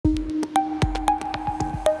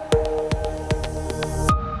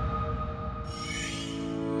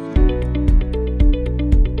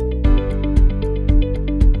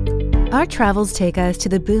Our travels take us to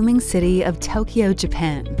the booming city of Tokyo,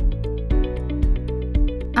 Japan.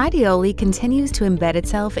 Ideoli continues to embed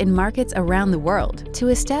itself in markets around the world to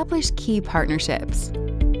establish key partnerships.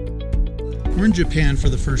 We're in Japan for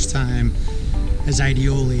the first time as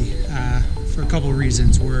Ideoli for a couple of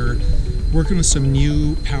reasons. We're working with some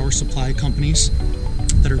new power supply companies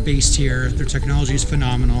that are based here. Their technology is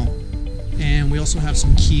phenomenal. And we also have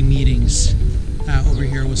some key meetings over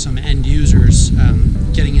here with some end users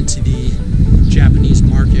getting into the Japanese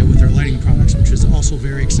market with their lighting products, which is also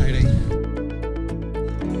very exciting.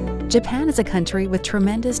 Japan is a country with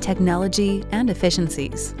tremendous technology and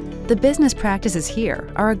efficiencies. The business practices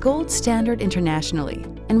here are a gold standard internationally,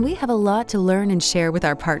 and we have a lot to learn and share with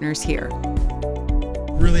our partners here.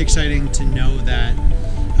 Really exciting to know that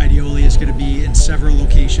Ideoli is going to be in several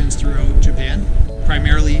locations throughout Japan,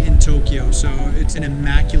 primarily in Tokyo, so it's an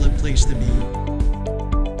immaculate place to be.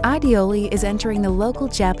 Ideoli is entering the local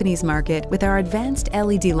Japanese market with our advanced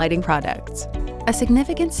LED lighting products, a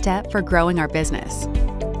significant step for growing our business.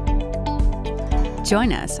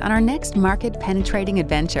 Join us on our next market-penetrating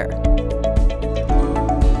adventure.